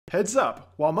Heads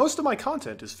up, while most of my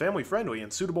content is family-friendly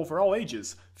and suitable for all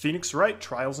ages, Wright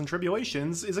Trials and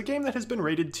Tribulations is a game that has been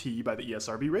rated T by the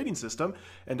ESRB rating system,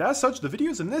 and as such, the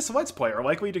videos in this Let's Play are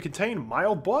likely to contain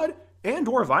mild blood and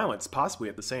or violence, possibly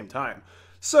at the same time.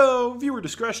 So, viewer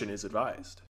discretion is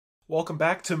advised. Welcome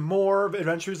back to more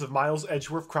adventures of Miles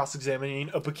Edgeworth cross-examining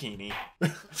a bikini.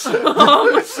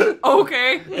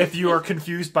 Okay. If you are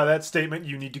confused by that statement,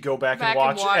 you need to go back and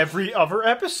watch every other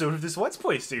episode of this Let's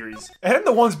Play series. And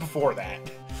the ones before that.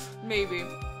 Maybe.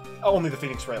 Only the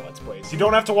Wright Let's Plays. You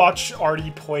don't have to watch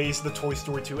Artie plays the Toy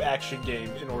Story 2 action game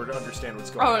in order to understand what's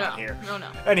going on here. Oh, no.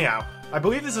 Anyhow, I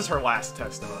believe this is her last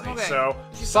testimony. Okay. So,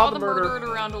 she saw the murder at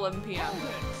around 11 p.m.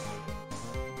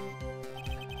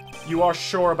 You are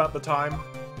sure about the time?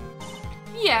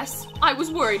 Yes, I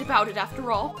was worried about it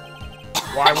after all.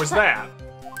 Why was that?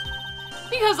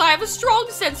 Because I have a strong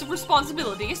sense of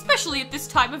responsibility, especially at this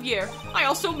time of year. I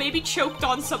also maybe choked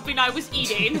on something I was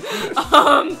eating.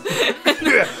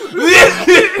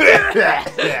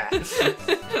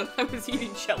 I was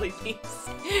eating jelly beans,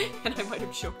 and I might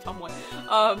have choked on one.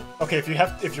 Okay,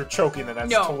 if you're choking, then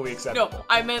that's totally acceptable. No,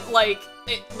 I meant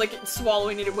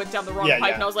swallowing it went down the wrong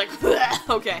pipe, and I was like,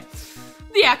 okay.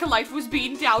 The acolyte was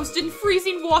being doused in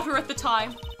freezing water at the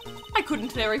time. I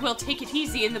couldn't very well take it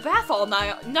easy in the bath all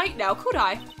night now, could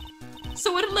I?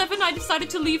 So at 11, I decided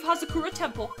to leave Hazakura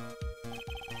Temple.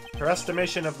 Her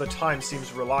estimation of the time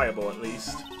seems reliable, at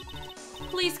least.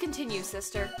 Please continue,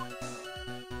 sister.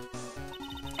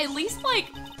 At least,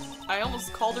 I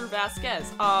almost called her Vasquez.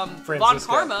 Von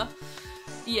Karma.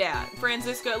 Yeah,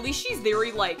 Francisca. At least she's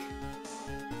very,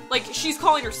 she's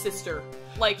calling her sister.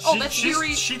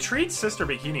 She treats Sister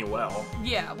Bikini well.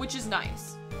 Yeah, which is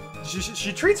nice.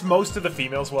 She treats most of the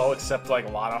females well, except,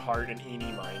 Lotta Heart and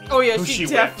Eenie Miney. Oh yeah, she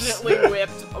definitely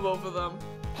whipped both of them.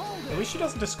 At least she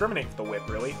doesn't discriminate with the whip,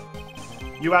 really.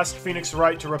 You asked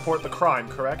Wright to report the crime,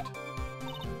 correct?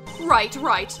 Right.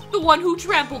 The one who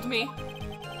trampled me.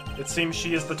 It seems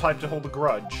she is the type to hold a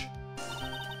grudge.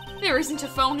 There isn't a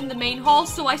phone in the main hall,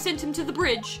 so I sent him to the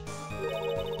bridge.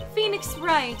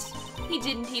 Wright. He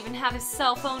didn't even have his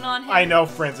cell phone on him. I know,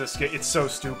 Francisca. It's so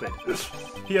stupid.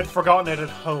 He had forgotten it at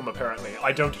home, apparently.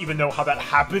 I don't even know how that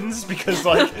happens, because,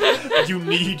 you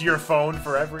need your phone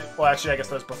for every... Well, actually, I guess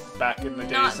that was back in the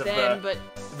days of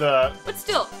but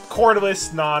still.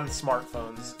 Cordless,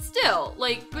 non-smartphones. Still,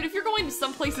 but if you're going to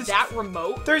someplace that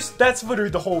remote... That's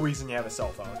literally the whole reason you have a cell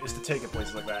phone, is to take it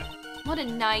places like that. What a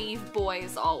naive boy,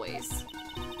 as always.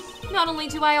 Not only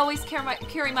do I always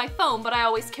carry my phone, but I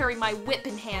always carry my whip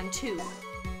in hand, too.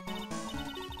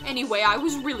 Anyway, I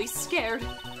was really scared,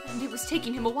 and it was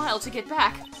taking him a while to get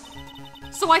back.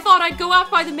 So I thought I'd go out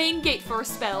by the main gate for a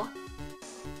spell.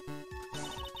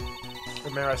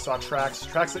 From there I saw tracks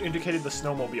that indicated the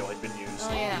snowmobile had been used.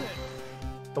 Oh, yeah.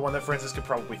 The one that Francisca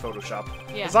probably photoshopped.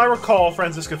 Yeah. As I recall,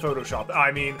 Francisca photoshopped.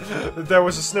 I mean, there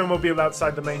was a snowmobile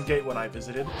outside the main gate when I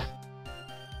visited.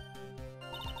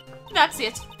 That's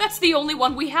it. That's the only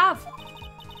one we have.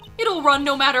 It'll run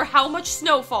no matter how much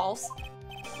snow falls.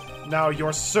 Now,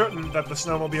 you're certain that the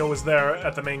snowmobile was there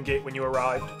at the main gate when you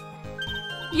arrived?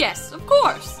 Yes, of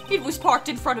course. It was parked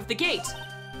in front of the gate.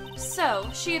 So,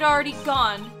 she had already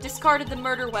gone, discarded the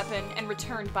murder weapon, and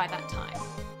returned by that time.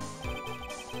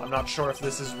 I'm not sure if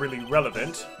this is really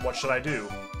relevant. What should I do?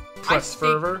 Press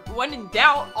further? When in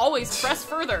doubt, always press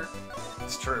further.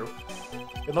 It's true.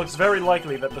 It looks very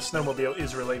likely that the snowmobile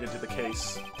is related to the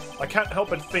case. I can't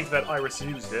help but think that Iris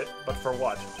used it, but for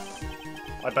what?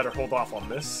 I better hold off on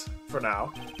this, for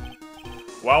now.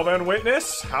 Well then,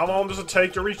 witness, how long does it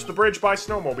take to reach the bridge by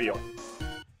snowmobile?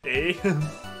 Eh?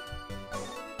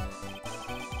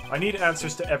 I need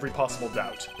answers to every possible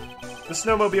doubt. The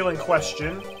snowmobile in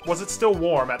question, was it still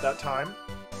warm at that time?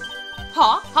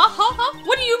 Huh?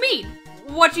 What do you mean?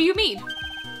 What do you mean?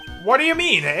 What do you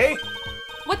mean, eh?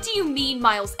 What do you mean,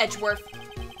 Miles Edgeworth?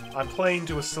 I'm playing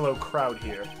to a slow crowd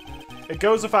here. It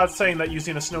goes without saying that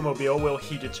using a snowmobile will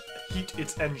heat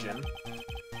its engine.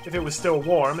 If it was still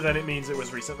warm, then it means it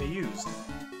was recently used.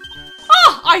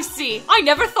 Ah, I see! I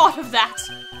never thought of that!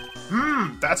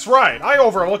 That's right! I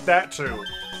overlooked that too.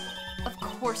 Of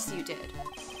course you did.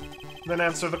 Then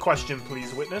answer the question,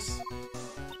 please, witness.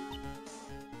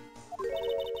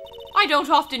 I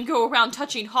don't often go around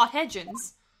touching hot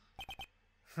engines.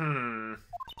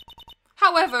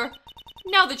 However,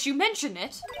 now that you mention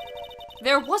it,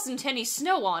 there wasn't any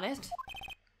snow on it.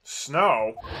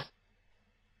 Snow?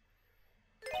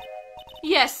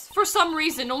 Yes, for some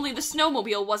reason only the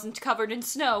snowmobile wasn't covered in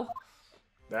snow.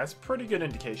 That's a pretty good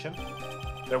indication.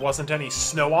 There wasn't any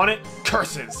snow on it?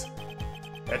 Curses!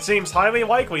 It seems highly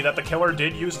likely that the killer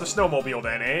did use the snowmobile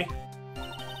then, eh?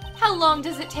 How long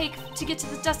does it take to get to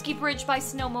the Dusky Bridge by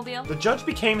snowmobile? The judge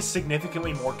became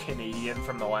significantly more Canadian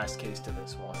from the last case to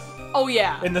this one. Oh,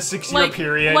 yeah. In the 6-year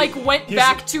period. Like, went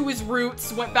back to his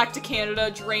roots, went back to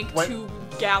Canada, drank 2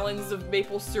 gallons of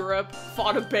maple syrup,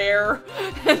 fought a bear,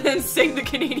 and then sang the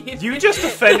Canadian. You just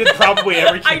offended probably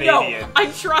every Canadian. I know.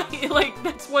 I'm trying, like,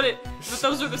 that's what it... But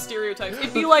those are the stereotypes.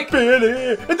 It'd be like...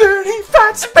 Billy, and then he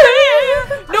fights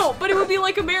bear! No, but it would be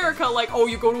like America, like, oh,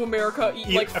 you go to America,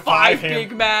 eat like 5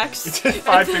 Big Macs.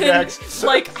 5 Big Macs.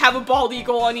 Like, have a bald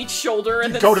eagle on each shoulder,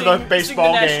 and then go to the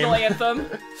baseball sing the game. national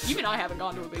anthem. Even I haven't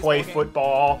gone to a baseball Play game.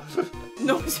 football.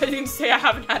 No, I didn't say I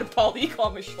haven't had a bald eagle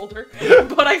on my shoulder,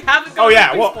 but I haven't gone to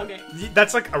a baseball game.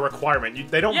 That's like a requirement.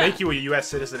 They don't make you a U.S.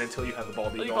 citizen until you have a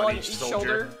bald eagle on each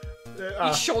soldier.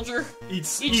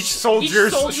 Each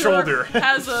soldier's shoulder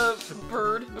has a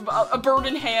bird. A bird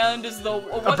in hand is the...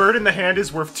 A bird in the hand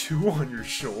is worth 2 on your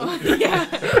shoulder. Yeah,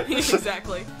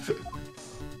 exactly.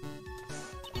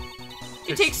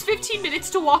 It takes 15 minutes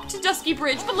to walk to Dusky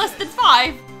Bridge, but less than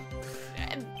 5.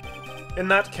 In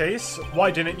that case,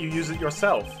 why didn't you use it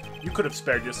yourself? You could have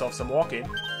spared yourself some walking.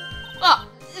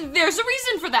 There's a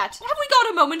reason for that. Have we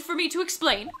got a moment for me to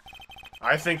explain?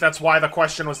 I think that's why the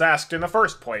question was asked in the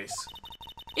first place.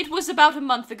 It was about a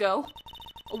month ago.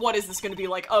 What is this gonna be,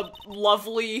 like, a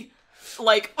lovely...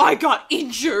 Like, I got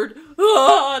injured,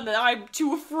 and I'm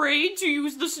too afraid to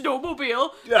use the snowmobile.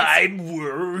 I'm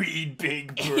worried,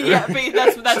 Big Bird. Yeah,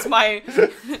 that's my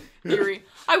theory.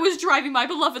 I was driving my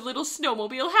beloved little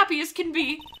snowmobile, happy as can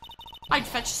be. I'd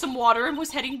fetched some water and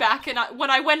was heading back, and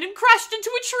when I went and crashed into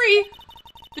a tree.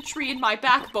 The tree and my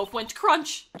back both went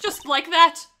crunch, just like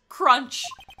that. Crunch.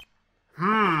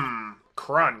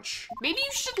 Crunch. Maybe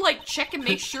you should, like, check and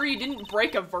make sure you didn't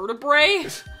break a vertebrae.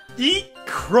 Eat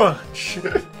crunch.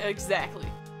 Exactly.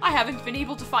 I haven't been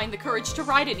able to find the courage to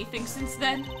ride anything since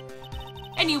then.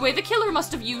 Anyway, the killer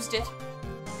must have used it.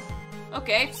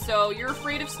 Okay, so you're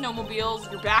afraid of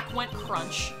snowmobiles, your back went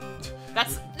crunch.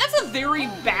 That's a very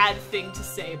bad thing to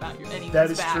say about anyone's back.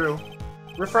 That is true.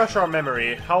 Refresh our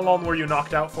memory. How long were you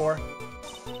knocked out for?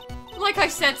 Like I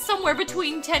said, somewhere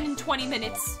between 10 and 20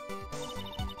 minutes.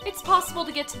 It's possible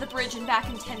to get to the bridge and back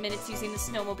in 10 minutes using the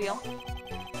snowmobile.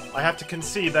 I have to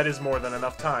concede that is more than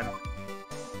enough time.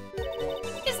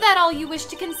 Is that all you wish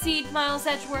to concede, Miles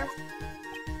Edgeworth?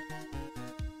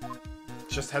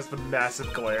 Just has the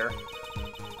massive glare.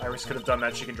 Iris could have done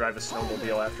that. She can drive a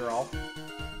snowmobile after all.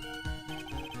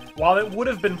 While it would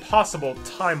have been possible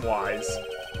time-wise,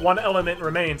 one element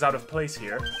remains out of place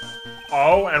here.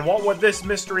 Oh, and what would this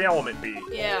mystery element be?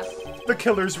 Yeah. The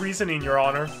killer's reasoning, Your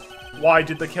Honor. Why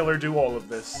did the killer do all of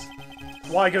this?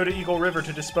 Why go to Eagle River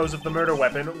to dispose of the murder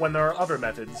weapon when there are other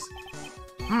methods?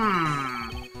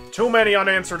 Too many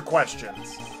unanswered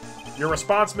questions. Your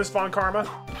response, Miss Von Karma?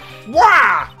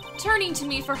 Wah! Turning to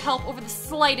me for help over the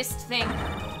slightest thing.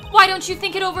 Why don't you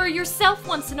think it over yourself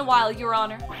once in a while, Your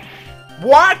Honor?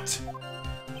 What?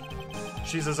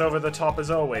 She's as over the top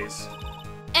as always.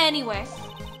 Anyway,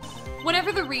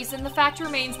 whatever the reason, the fact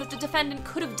remains that the defendant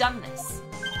could have done this.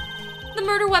 The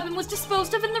murder weapon was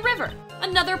disposed of in the river.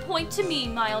 Another point to me,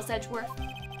 Miles Edgeworth.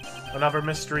 Another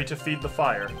mystery to feed the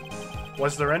fire.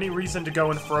 Was there any reason to go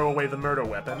and throw away the murder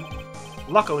weapon?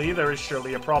 Luckily, there is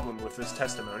surely a problem with this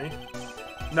testimony.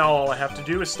 Now all I have to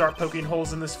do is start poking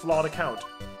holes in this flawed account.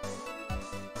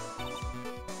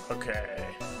 Okay.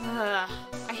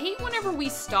 I hate whenever we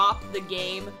stop the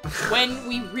game when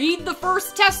we read the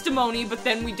first testimony, but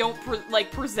then we don't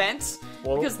present.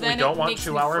 Well, because then we don't want makes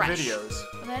 2-hour fresh. videos.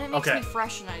 Then it makes me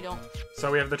fresh, and I don't.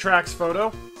 So we have the tracks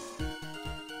photo.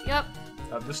 Yep.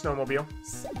 Of the snowmobile.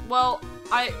 Well,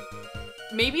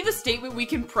 maybe the statement we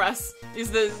can press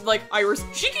is that, like, Iris,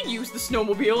 she can use the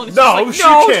snowmobile, and it's no, just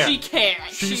like, no, she she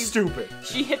can't. She's stupid.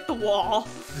 She hit the wall.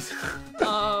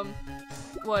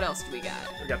 What else do we got?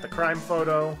 We got the crime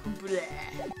photo. Bleh.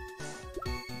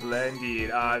 Bleh, indeed.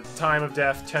 Time of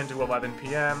death, 10 to 11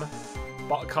 p.m.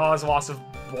 Cause loss of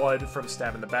blood from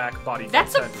stab in the back. Body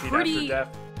That's found a 10 feet pretty... after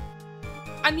death.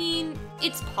 I mean,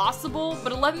 it's possible,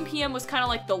 but 11 p.m. was kind of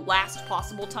like the last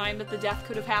possible time that the death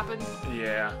could have happened.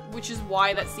 Yeah. Which is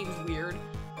why that seems weird.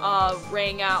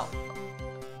 Rang out.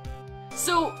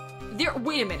 So,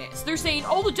 wait a minute. So they're saying,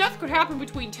 oh, the death could happen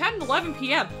between 10 and 11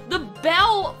 p.m. The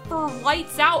bell for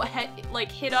lights out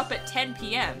hit up at 10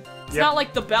 p.m. It's not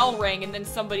like the bell rang and then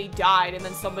somebody died and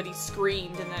then somebody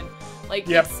screamed and then, like,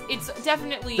 it's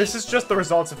definitely... This is just the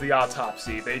results of the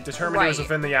autopsy. They determined it was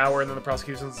within the hour, and then the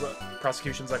prosecution's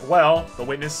like, well, the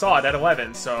witness saw it at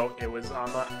 11, so it was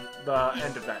on the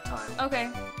end of that time. Okay.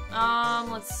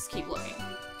 Let's keep looking.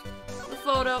 The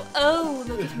photo. Oh,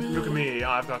 look at me. Look at me.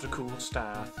 I've got a cool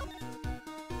staff.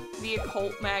 The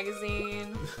Occult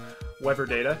magazine. Weather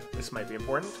data. This might be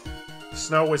important.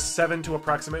 Snow was 7 to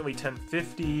approximately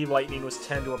 10:50. Lightning was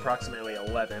 10 to approximately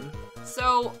 11.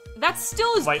 So, that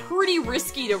still is pretty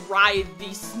risky to ride the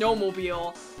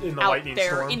snowmobile in the out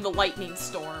there in the lightning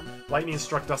storm. Lightning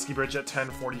struck Dusky Bridge at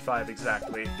 10:45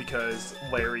 exactly, because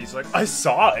Larry's like, I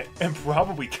saw it, and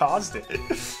probably caused it.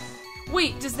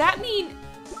 Wait, does that mean...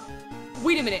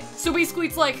 Wait a minute. So basically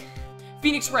it's like,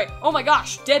 Phoenix Wright, oh my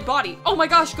gosh, dead body. Oh my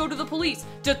gosh, go to the police.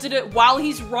 While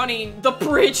he's running, the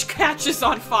bridge catches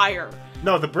on fire.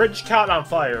 No, the bridge caught on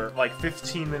fire. Like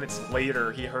 15 minutes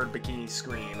later, he heard Bikini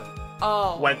scream.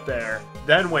 Oh. Went there,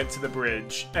 then went to the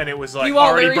bridge, and it was like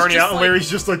already Larry's burning out, and Larry's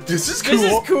just like, this is cool.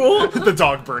 This is cool. The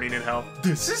dog burning in hell.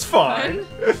 This is fine.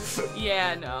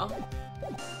 Yeah, no.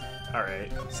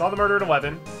 Alright. Saw the murder at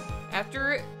 11.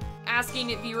 After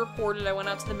asking it be reported, I went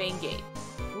out to the main gate.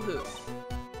 Woohoo.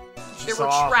 There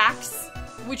were tracks,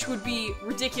 which would be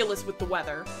ridiculous with the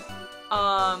weather.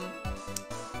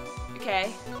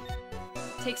 Okay.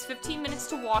 Takes 15 minutes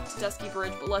to walk to Dusky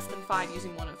Bridge, but less than 5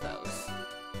 using one of those.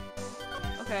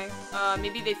 Okay.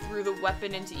 Maybe they threw the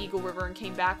weapon into Eagle River and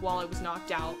came back while I was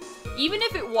knocked out. Even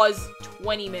if it was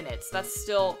 20 minutes, that's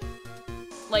still...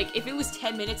 Like, if it was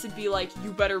 10 minutes, it'd be like,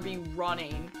 you better be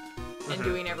running and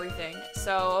doing everything.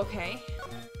 So, okay.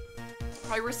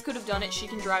 Iris could have done it. She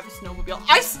can drive a snowmobile.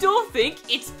 I still think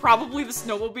it's probably the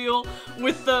snowmobile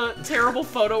with the terrible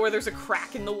photo where there's a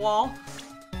crack in the wall.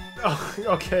 Oh,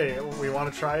 okay. We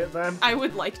want to try it then? I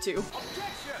would like to.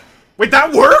 Wait,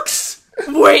 that works?!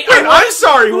 Wait, I'm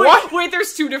sorry, what? Wait,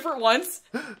 there's 2 different ones?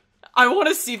 I want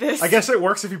to see this. I guess it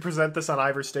works if you present this on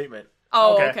Ivor's statement.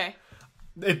 Oh, okay.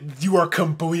 You are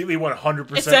completely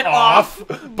 100% off,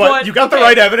 but but you got the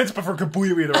right evidence, but for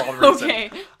completely the wrong reason.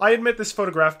 Okay. I admit this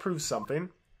photograph proves something.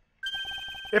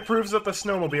 It proves that the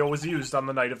snowmobile was used on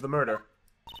the night of the murder.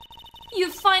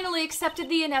 You've finally accepted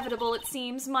the inevitable, it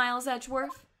seems, Miles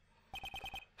Edgeworth.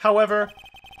 However,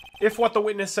 if what the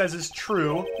witness says is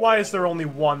true, why is there only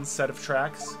one set of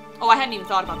tracks? Oh, I hadn't even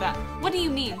thought about that. What do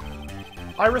you mean?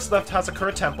 Iris left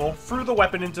Hazakura Temple, threw the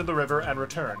weapon into the river, and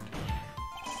returned.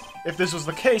 If this was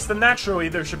the case, then naturally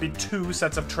there should be 2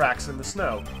 sets of tracks in the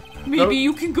snow. Maybe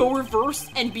you can go reverse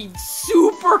and be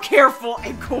super careful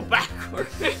and go backward.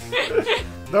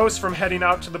 Those from heading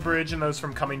out to the bridge and those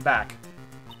from coming back.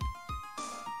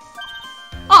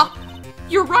 Ah!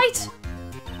 You're right!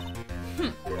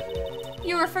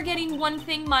 You are forgetting one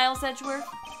thing, Miles Edgeworth.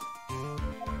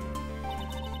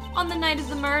 On the night of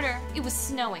the murder, it was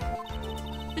snowing.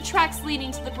 The tracks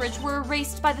leading to the bridge were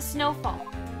erased by the snowfall.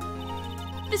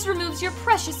 This removes your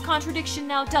precious contradiction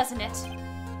now, doesn't it?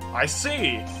 I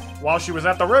see. While she was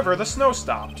at the river, the snow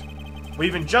stopped,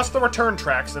 leaving just the return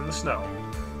tracks in the snow.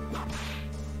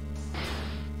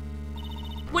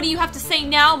 What do you have to say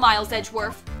now, Miles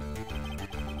Edgeworth?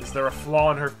 Is there a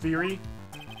flaw in her theory?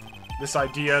 This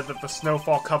idea that the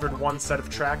snowfall covered one set of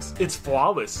tracks? It's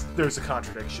flawless. There's a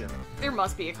contradiction. There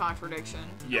must be a contradiction.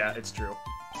 Yeah, it's true.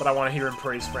 But I want to hear him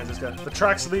praise Franziska. The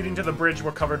tracks leading to the bridge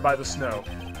were covered by the snow.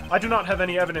 I do not have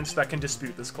any evidence that can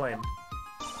dispute this claim.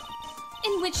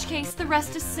 In which case, the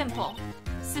rest is simple.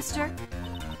 Sister,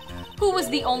 who was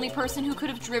the only person who could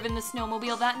have driven the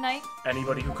snowmobile that night?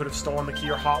 Anybody who could have stolen the key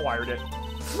or hotwired it.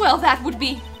 Well, that would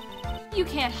be... You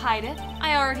can't hide it.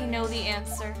 I already know the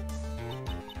answer.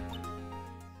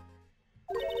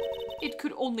 It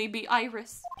could only be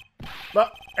Iris.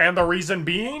 And the reason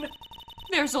being?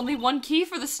 There's only one key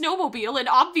for the snowmobile, and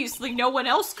obviously no one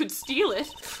else could steal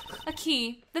it. A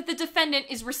key that the defendant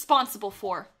is responsible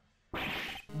for.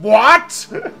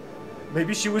 What?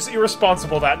 Maybe she was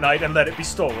irresponsible that night and let it be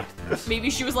stolen. Maybe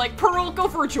she was like, Pearl, go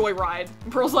for a joyride.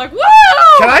 And Pearl's like, woo!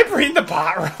 Can I bring the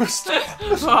pot roast?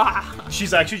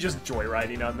 She's actually just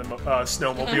joyriding on the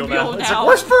snowmobile now. It's like,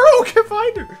 where's Pearl? Can't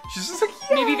find her. She's just like,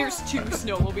 yeah. Maybe there's 2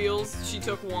 snowmobiles. She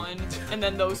took one, and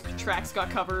then those tracks got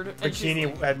covered. And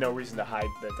Bikini had no reason to hide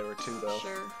that there were 2, though.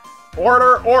 Sure.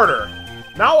 Order, order.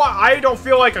 Now I don't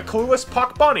feel like a clueless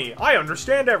Puck Bunny. I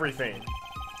understand everything.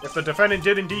 If the defendant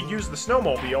did indeed use the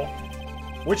snowmobile,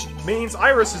 which means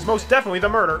Iris is most definitely the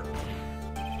murderer.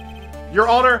 Your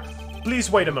Honor, please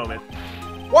wait a moment.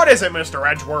 What is it, Mr.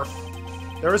 Edgeworth?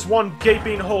 There is one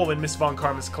gaping hole in Miss Von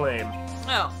Karma's claim.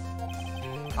 Oh.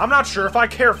 I'm not sure if I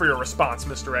care for your response,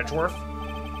 Mr. Edgeworth.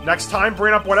 Next time,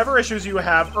 bring up whatever issues you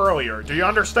have earlier. Do you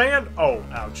understand? Oh,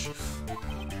 ouch.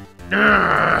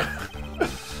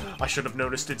 I should have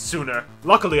noticed it sooner.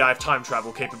 Luckily, I have time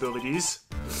travel capabilities.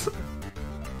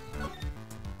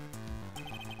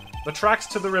 The tracks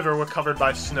to the river were covered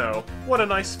by snow. What a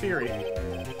nice theory.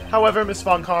 However, Miss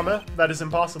Von Karma, that is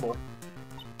impossible.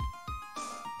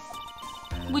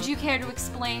 Would you care to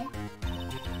explain?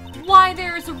 why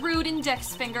there is a rude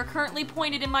index finger currently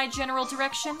pointed in my general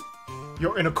direction.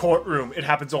 You're in a courtroom. It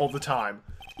happens all the time.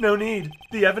 No need.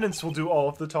 The evidence will do all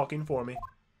of the talking for me.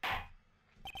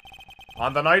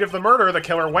 On the night of the murder, the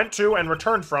killer went to and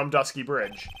returned from Dusky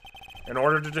Bridge. In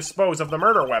order to dispose of the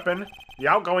murder weapon, the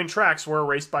outgoing tracks were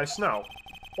erased by snow.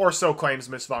 Or so claims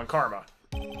Miss Von Karma.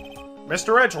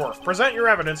 Mr. Edgeworth, present your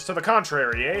evidence to the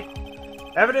contrary, eh?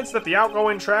 Evidence that the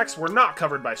outgoing tracks were not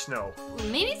covered by snow.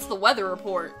 Maybe it's the weather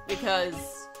report,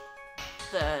 because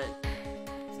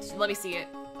let me see it.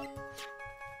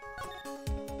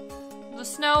 The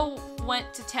snow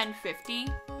went to 1050,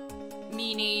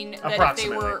 meaning that if they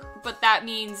were... But that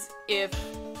means if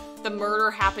the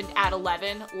murder happened at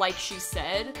 11, like she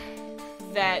said,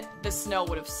 that the snow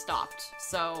would have stopped.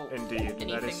 So, indeed, anything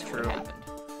that is that true. would have happened.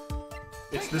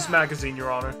 It's this magazine, Your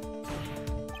Honor.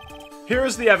 Here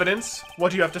is the evidence.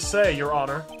 What do you have to say, Your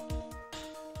Honor?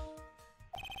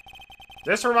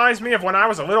 This reminds me of when I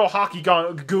was a little hockey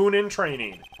goon in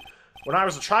training. When I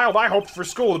was a child, I hoped for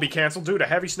school to be canceled due to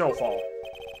heavy snowfall.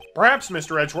 Perhaps,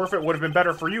 Mr. Edgeworth, it would have been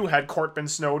better for you had court been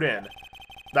snowed in.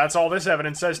 That's all this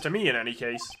evidence says to me in any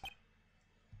case.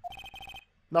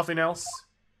 Nothing else?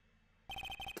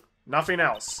 Nothing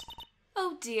else.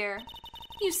 Oh dear.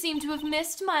 You seem to have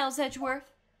missed Miles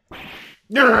Edgeworth.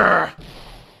 Urgh!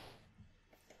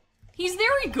 He's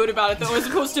very good about it, though, as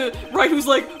opposed to Wright, who's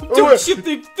like, don't you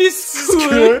think this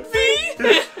could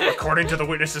be? According to the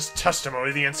witness's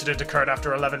testimony, the incident occurred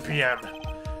after 11 p.m.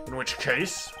 In which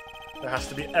case, there has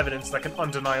to be evidence that can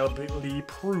undeniably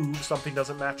prove something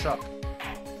doesn't match up.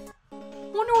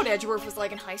 Wonder what Edgeworth was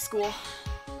like in high school.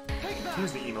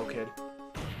 Who's the emo kid?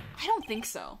 I don't think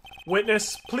so.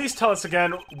 Witness, please tell us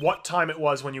again what time it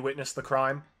was when you witnessed the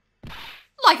crime.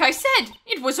 Like I said,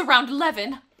 it was around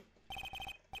 11.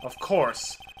 Of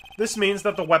course. This means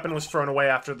that the weapon was thrown away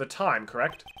after the time,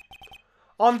 correct?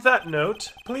 On that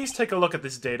note, please take a look at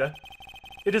this data.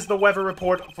 It is the weather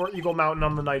report for Eagle Mountain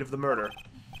on the night of the murder.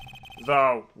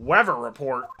 The weather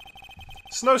report?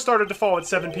 Snow started to fall at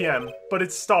 7 p.m., but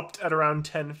it stopped at around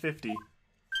 10:50.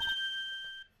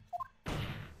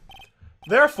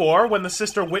 Therefore, when the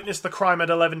sister witnessed the crime at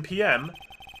 11 p.m.,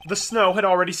 the snow had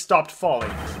already stopped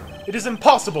falling. It is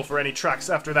impossible for any tracks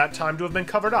after that time to have been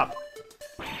covered up.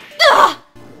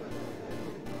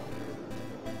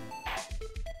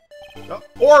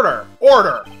 Order!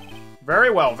 Order!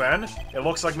 Very well, then. It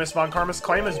looks like Miss Von Karma's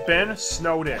claim has been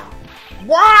snowed in.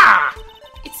 Wah!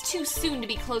 It's too soon to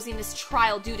be closing this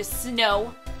trial due to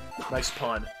snow. Nice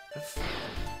pun.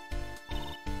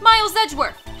 Miles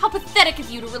Edgeworth, how pathetic of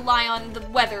you to rely on the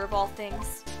weather of all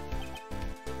things.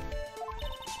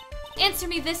 Answer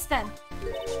me this, then.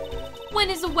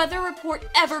 When is a weather report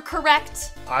ever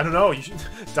correct? I don't know.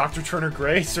 Dr. Turner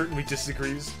Gray certainly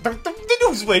disagrees. The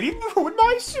news lady ruined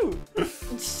my suit.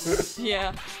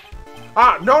 Yeah.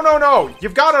 No.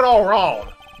 You've got it all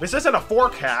wrong. This isn't a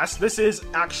forecast. This is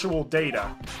actual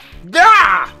data.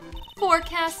 Gah!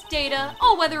 Forecast data.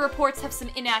 All weather reports have some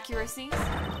inaccuracies.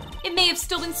 It may have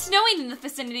still been snowing in the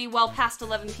vicinity well past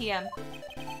 11 p.m.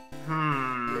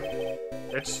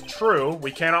 It's true.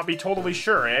 We cannot be totally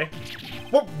sure, eh?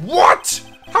 What?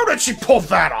 How did she pull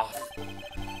that off?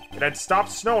 It had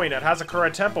stopped snowing at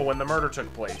Hazakura Temple when the murder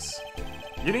took place.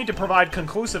 You need to provide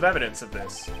conclusive evidence of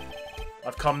this.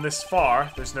 I've come this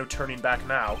far. There's no turning back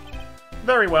now.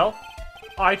 Very well.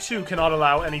 I, too, cannot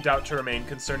allow any doubt to remain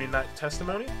concerning that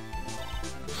testimony.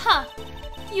 Huh.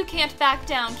 You can't back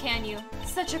down, can you?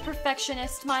 Such a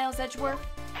perfectionist, Miles Edgeworth.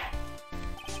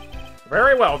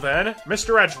 Very well, then.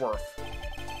 Mr. Edgeworth.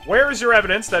 Where is your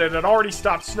evidence that it had already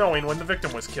stopped snowing when the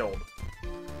victim was killed?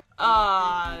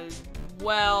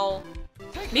 Well...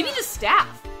 Maybe the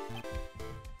staff.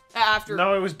 After...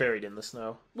 No, it was buried in the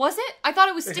snow. Was it? I thought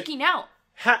it was sticking out.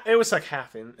 It was like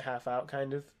half in, half out,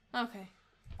 kind of. Okay.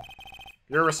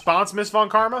 Your response, Miss Von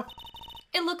Karma?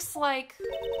 It looks like...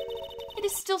 it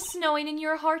is still snowing in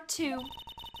your heart, too.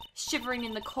 Shivering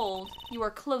in the cold, you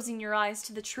are closing your eyes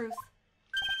to the truth.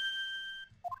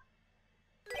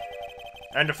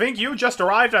 And to think you just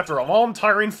arrived after a long,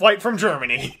 tiring flight from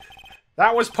Germany.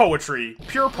 That was poetry.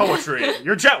 Pure poetry.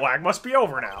 Your jet lag must be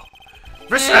over now.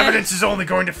 This evidence is only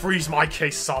going to freeze my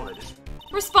case solid.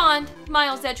 Respond,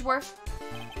 Miles Edgeworth.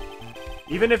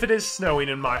 Even if it is snowing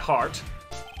in my heart,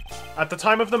 at the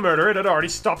time of the murder, it had already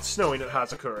stopped snowing at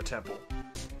Hazakura Temple.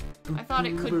 I thought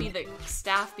it could be the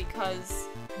staff because...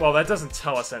 Well, that doesn't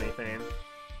tell us anything.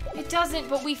 It doesn't,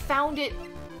 but we found it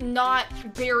not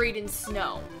buried in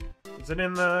snow. Is it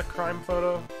in the crime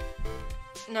photo?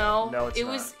 No. No, it's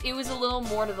not. It was a little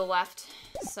more to the left,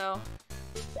 so...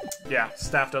 Yeah,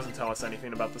 staff doesn't tell us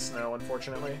anything about the snow,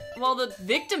 unfortunately. Well, the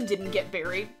victim didn't get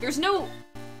buried. There's no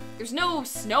There's no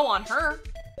snow on her.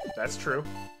 That's true.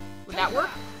 Would that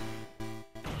work?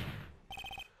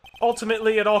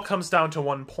 Ultimately, it all comes down to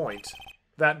one point.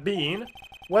 That being,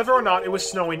 whether or not it was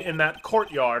snowing in that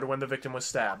courtyard when the victim was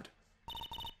stabbed.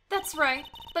 That's right,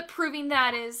 but proving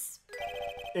that is...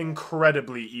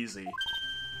 incredibly easy.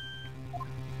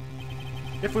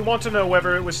 If we want to know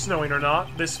whether it was snowing or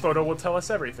not, this photo will tell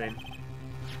us everything.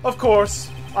 Of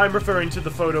course, I'm referring to the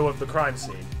photo of the crime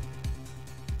scene.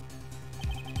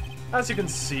 As you can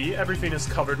see, everything is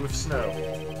covered with snow,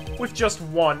 with just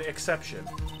one exception.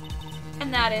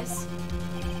 And that is?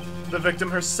 The victim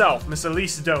herself, Miss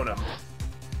Elise Donham.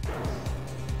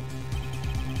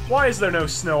 Why is there no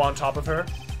snow on top of her?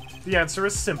 The answer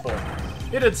is simple.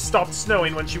 It had stopped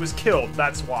snowing when she was killed,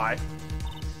 that's why.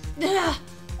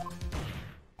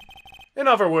 In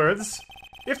other words,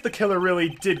 if the killer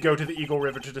really did go to the Eagle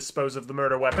River to dispose of the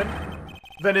murder weapon,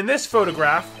 then in this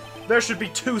photograph, there should be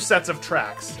 2 sets of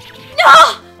tracks.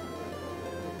 No!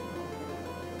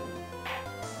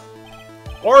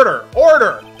 Order!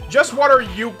 Order! Just what are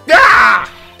you— Ah!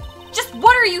 Just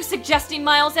what are you suggesting,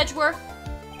 Miles Edgeworth?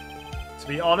 To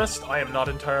be honest, I am not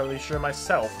entirely sure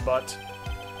myself, but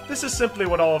this is simply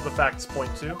what all of the facts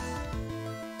point to.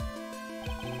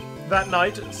 That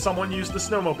night, someone used the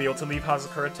snowmobile to leave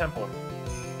Hazakura Temple.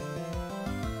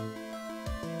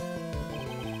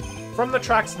 From the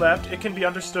tracks left, it can be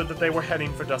understood that they were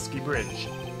heading for Dusky Bridge.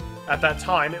 At that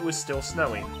time, it was still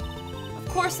snowing. Of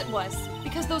course it was,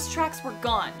 because those tracks were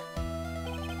gone.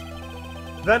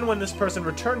 Then when this person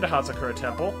returned to Hazakura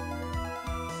Temple,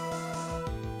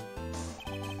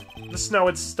 the snow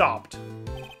had stopped.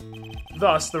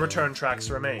 Thus, the return tracks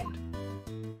remained.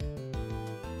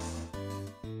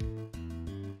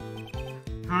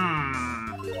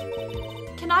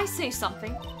 Can I say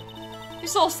something?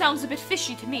 This all sounds a bit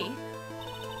fishy to me.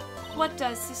 What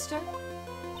does, sister?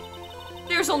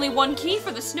 There's only one key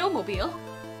for the snowmobile.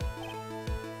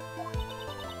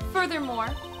 Furthermore,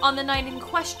 on the night in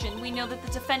question, we know that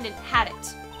the defendant had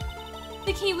it.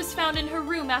 The key was found in her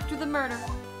room after the murder.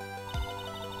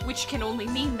 Which can only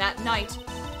mean that night,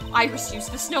 Iris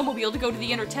used the snowmobile to go to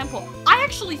the inner temple. I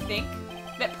actually think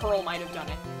that Pearl might have done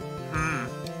it.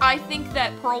 I think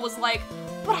that Pearl was like,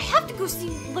 but I have to go see,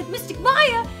 like, Mystic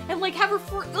Maya, and, like, have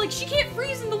her, like, she can't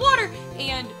freeze in the water,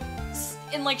 and,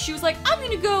 like, she was like, I'm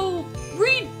gonna go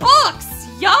read books,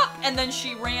 yup! And then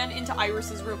she ran into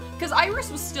Iris's room, because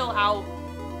Iris was still out,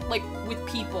 like, with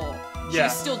people. She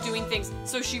was still doing things,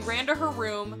 so she ran to her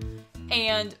room,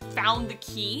 and found the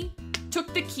key,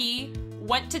 took the key,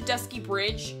 went to Dusky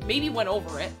Bridge, maybe went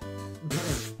over it.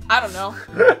 I don't know.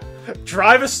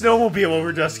 Drive a snowmobile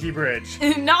over Dusky Bridge.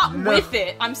 Not with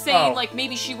it. I'm saying, like,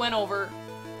 maybe she went over,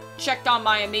 checked on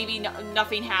Maya, maybe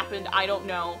nothing happened. I don't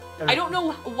know. I don't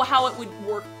know how it would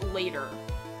work later.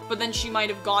 But then she might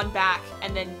have gone back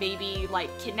and then maybe, like,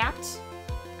 kidnapped?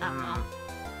 I don't know.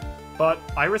 But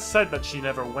Iris said that she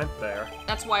never went there.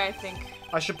 That's why I think...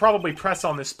 I should probably press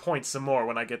on this point some more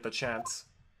when I get the chance.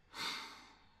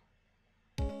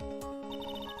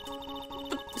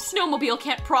 Snowmobile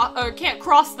can't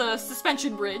cross the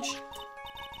suspension bridge.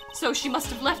 So she must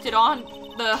have left it on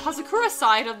the Hazakura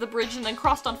side of the bridge and then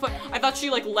crossed on foot. I thought she,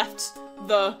 like, left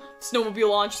the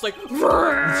snowmobile on, just like,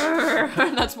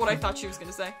 that's what I thought she was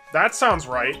gonna say. That sounds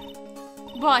right.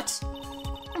 But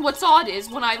what's odd is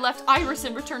when I left Iris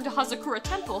and returned to Hazakura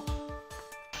Temple,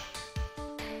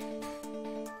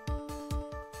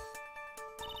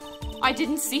 I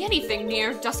didn't see anything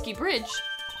near Dusky Bridge.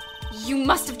 You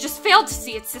must have just failed to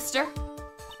see it, sister.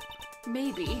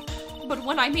 Maybe. But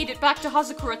when I made it back to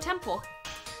Hazakura Temple,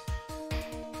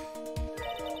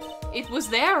 it was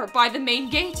there, by the main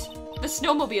gate. The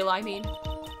snowmobile, I mean.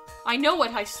 I know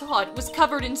what I saw. It was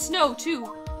covered in snow,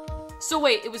 too. So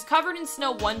wait, it was covered in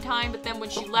snow one time, but then when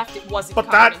she left, it wasn't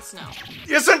covered in snow.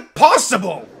 Isn't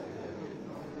possible!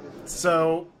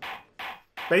 So,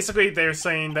 basically they're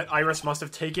saying that Iris must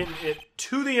have taken it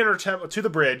to the inner temple, to the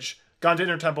bridge, gone to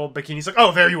Inner Temple. Bikini's like,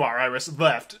 oh, there you are, Iris,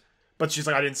 left. But she's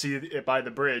like, I didn't see it by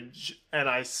the bridge, and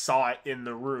I saw it in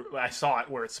the room. I saw it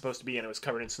where it's supposed to be, and it was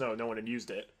covered in snow. No one had used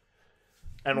it.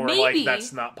 And we're like,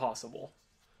 that's not possible.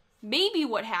 Maybe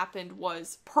what happened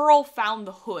was Pearl found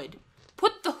the hood,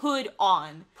 put the hood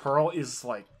on. Pearl is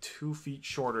like 2 feet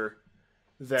shorter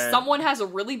than... Someone has a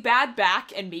really bad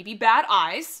back and maybe bad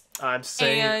eyes. I'm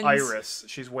saying Iris.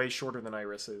 She's way shorter than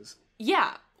Iris is.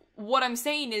 Yeah. What I'm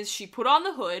saying is she put on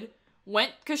the hood,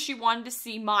 went because she wanted to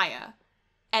see Maya,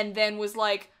 and then was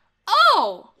like,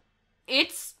 oh,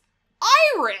 it's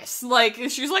Iris. Like,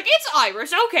 she was like, it's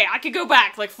Iris. Okay, I could go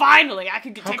back. Like, finally, I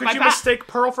could take my back. How could you mistake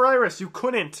Pearl for Iris? You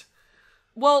couldn't.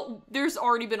 Well, there's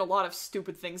already been a lot of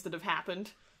stupid things that have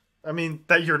happened. I mean,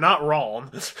 that you're not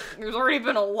wrong. There's already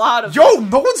been a lot of... Yo,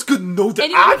 no one's gonna know that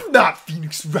I'm not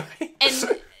Phoenix Wright.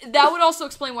 And that would also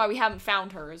explain why we haven't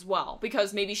found her as well.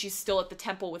 Because maybe she's still at the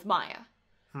temple with Maya.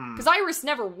 Because Iris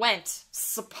never went,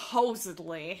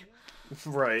 supposedly.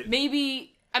 Right.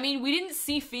 Maybe... I mean, we didn't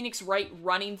see Phoenix Wright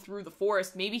running through the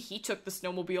forest. Maybe he took the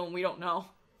snowmobile and we don't know.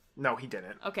 No, he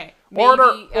didn't. Okay. Maybe,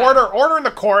 order in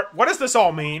the court. What does this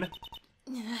all mean?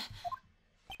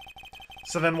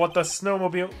 So then what was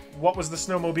the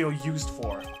snowmobile used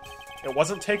for? It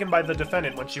wasn't taken by the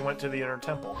defendant when she went to the inner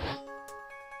temple.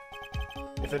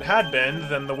 If it had been,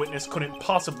 then the witness couldn't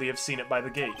possibly have seen it by the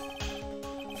gate.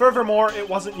 Furthermore, it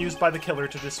wasn't used by the killer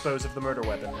to dispose of the murder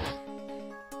weapon.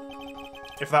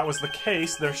 If that was the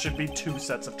case, there should be 2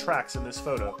 sets of tracks in this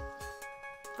photo.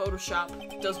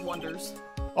 Photoshop does wonders.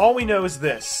 All we know is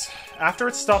this. After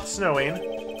it stopped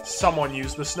snowing, someone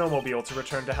used the snowmobile to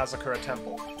return to Hazakura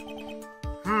Temple.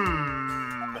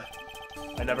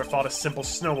 I never thought a simple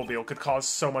snowmobile could cause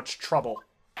so much trouble.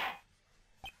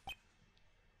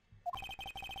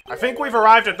 I think we've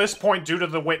arrived at this point due to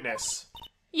the witness.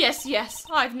 Yes,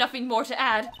 I've nothing more to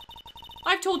add.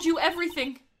 I've told you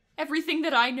everything. Everything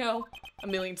that I know. A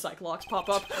million Cyclops pop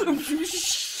up.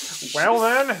 Well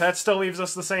then, that still leaves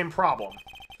us the same problem.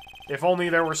 If only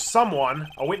there were someone,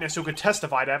 a witness who could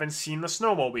testify to having seen the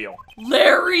snowmobile.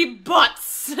 Larry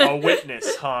Butts! A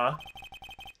witness, huh?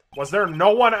 Was there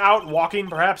no one out walking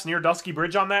perhaps near Dusky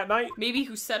Bridge on that night? Maybe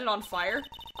who set it on fire?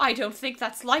 I don't think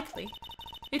that's likely.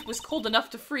 It was cold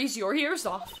enough to freeze your ears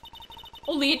off.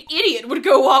 Only an idiot would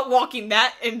go out walking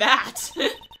that and that.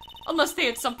 Unless they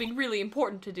had something really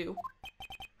important to do.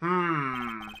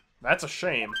 That's a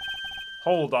shame.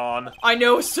 Hold on. I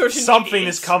know a certain Something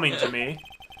is coming to me.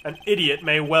 An idiot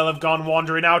may well have gone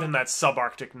wandering out in that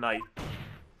subarctic night.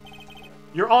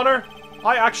 Your Honor,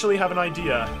 I actually have an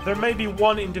idea. There may be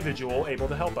one individual able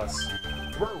to help us.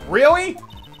 Really?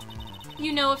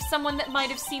 You know of someone that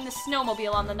might have seen the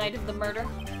snowmobile on the night of the murder?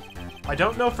 I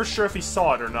don't know for sure if he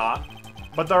saw it or not,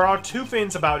 but there are 2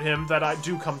 things about him that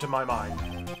do come to my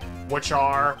mind. Which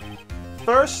are...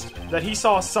 First, that he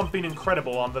saw something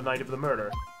incredible on the night of the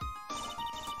murder.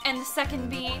 And the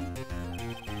second being?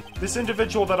 This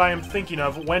individual that I am thinking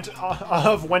of went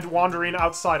wandering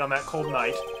outside on that cold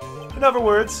night. In other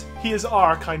words, he is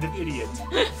our kind of idiot.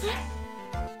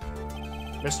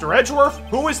 Mr. Edgeworth,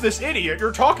 who is this idiot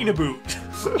you're talking about?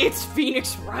 It's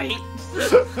Phoenix Wright.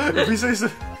 If he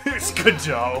says it's good,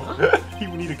 Joe. He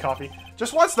would need a coffee.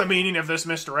 Just what's the meaning of this,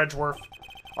 Mr. Edgeworth?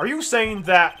 Are you saying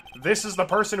that this is the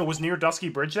person who was near Dusky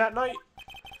Bridge that night?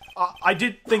 I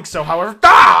did think so, however.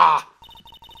 Ah!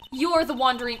 You're the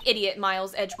wandering idiot,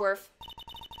 Miles Edgeworth.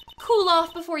 Cool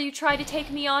off before you try to take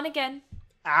me on again.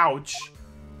 Ouch.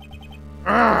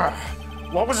 Ugh.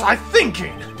 What was I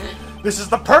thinking? This is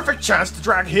the perfect chance to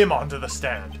drag him onto the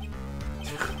stand.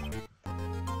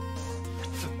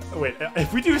 Wait,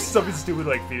 if we do something stupid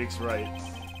like Phoenix Wright...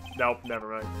 Nope,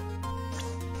 never mind.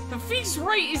 The Phoenix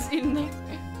Wright is in there.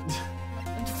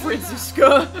 And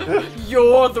Franziska,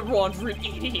 you're the wandering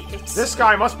idiot. This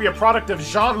guy must be a product of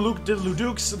Jean-Luc de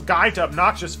Leduc's Guide to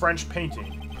Obnoxious French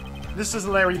Painting. This is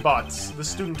Larry Butts, the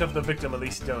student of the victim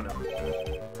Elise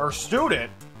Donham. Her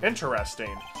student?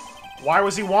 Interesting. Why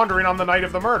was he wandering on the night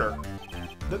of the murder?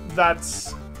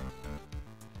 That's...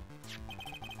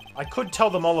 I could tell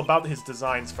them all about his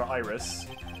designs for Iris,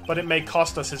 but it may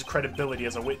cost us his credibility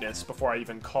as a witness before I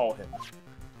even call him.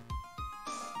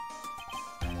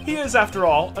 He is, after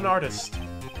all, an artist.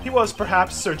 He was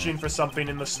perhaps searching for something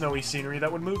in the snowy scenery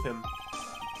that would move him.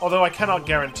 Although I cannot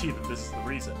guarantee that this is the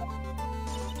reason.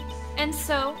 And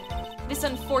so, this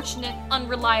unfortunate,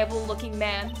 unreliable-looking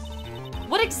man,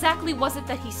 what exactly was it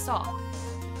that he saw?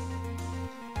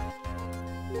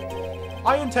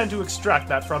 I intend to extract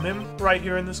that from him right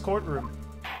here in this courtroom.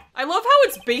 I love how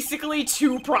it's basically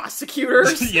 2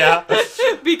 prosecutors. Yeah.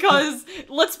 Because,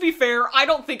 let's be fair, I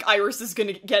don't think Iris is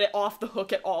gonna get it off the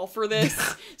hook at all for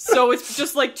this. So it's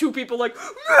just like 2 people like,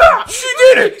 yeah, she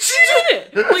did it! She did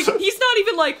it! Like, he's not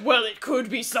even like, well, it could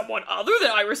be someone other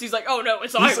than Iris. He's like, oh no,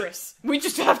 it's Iris. We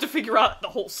just have to figure out the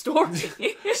whole story.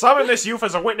 Summon this youth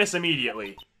as a witness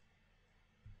immediately.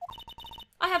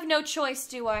 I have no choice,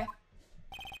 do I?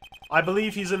 I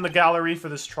believe he's in the gallery for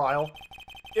this trial.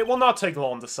 It will not take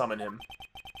long to summon him.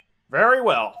 Very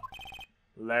well.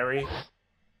 Larry,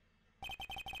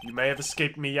 you may have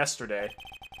escaped me yesterday,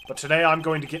 but today I'm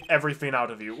going to get everything out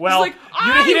of you. Well, like,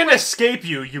 he didn't escape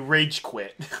you, you rage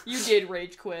quit. You did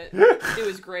rage quit. It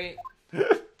was great.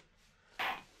 The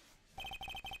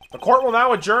court will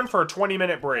now adjourn for a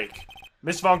 20-minute break.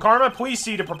 Miss Von Karma, please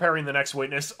see to preparing the next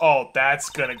witness. Oh, that's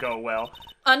gonna go well.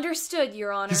 Understood,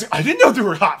 Your Honor. I didn't know there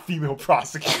were hot female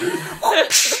prosecutors.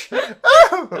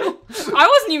 I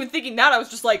wasn't even thinking that. I was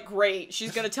just like, great,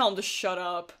 she's gonna tell him to shut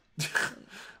up.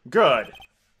 Good.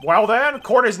 Well then,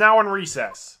 court is now in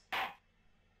recess.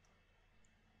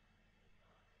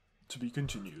 To be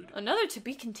continued. Another to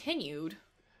be continued?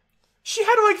 She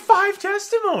had like 5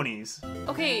 testimonies.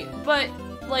 Okay, but,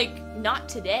 like, not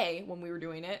today when we were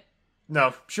doing it.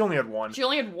 No, she only had 1. She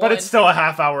only had 1. But it's still a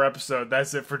half-hour episode.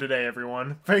 That's it for today,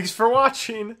 everyone. Thanks for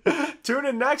watching. Tune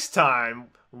in next time.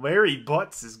 Larry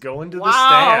Butts is going to the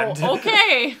stand.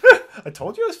 Okay. I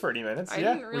told you it was 30 minutes. I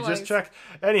yeah, didn't we realize. just checked.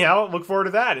 Anyhow, look forward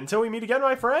to that. Until we meet again,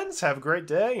 my friends, have a great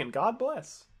day, and God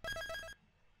bless.